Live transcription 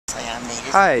I'm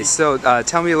Edith. Hi, so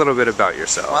tell me a little bit about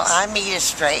yourselves. Well, I'm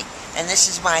Edith Drake, and this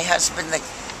is my husband,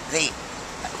 the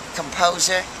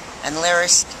composer and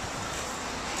lyricist,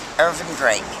 Ervin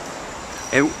Drake.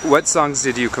 And what songs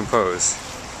did you compose?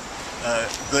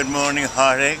 Good Morning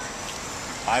Heartache.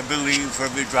 I believe for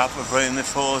every drop of rain that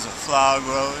falls, a flower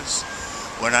grows.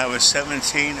 When I was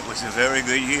 17, it was a very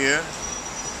good year.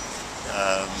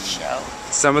 Show.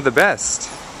 Some of the best.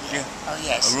 Yeah. Oh,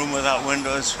 yes. A Room Without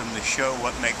Windows from the show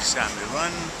What Makes Sammy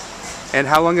Run. And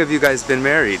how long have you guys been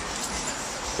married?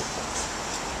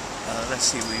 Let's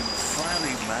see, we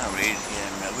finally married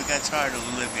and we got tired of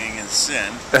living in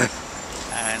sin.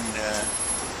 And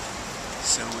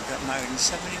so we got married in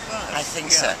 75. I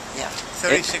think so, yeah.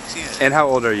 36 years. And how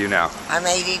old are you now? I'm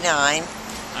 89.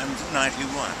 I'm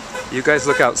 91. You guys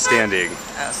look outstanding.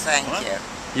 Oh, thank What? you.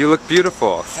 You look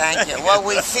beautiful. Thank you. Well,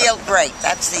 we feel great.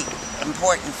 That's the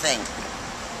important thing.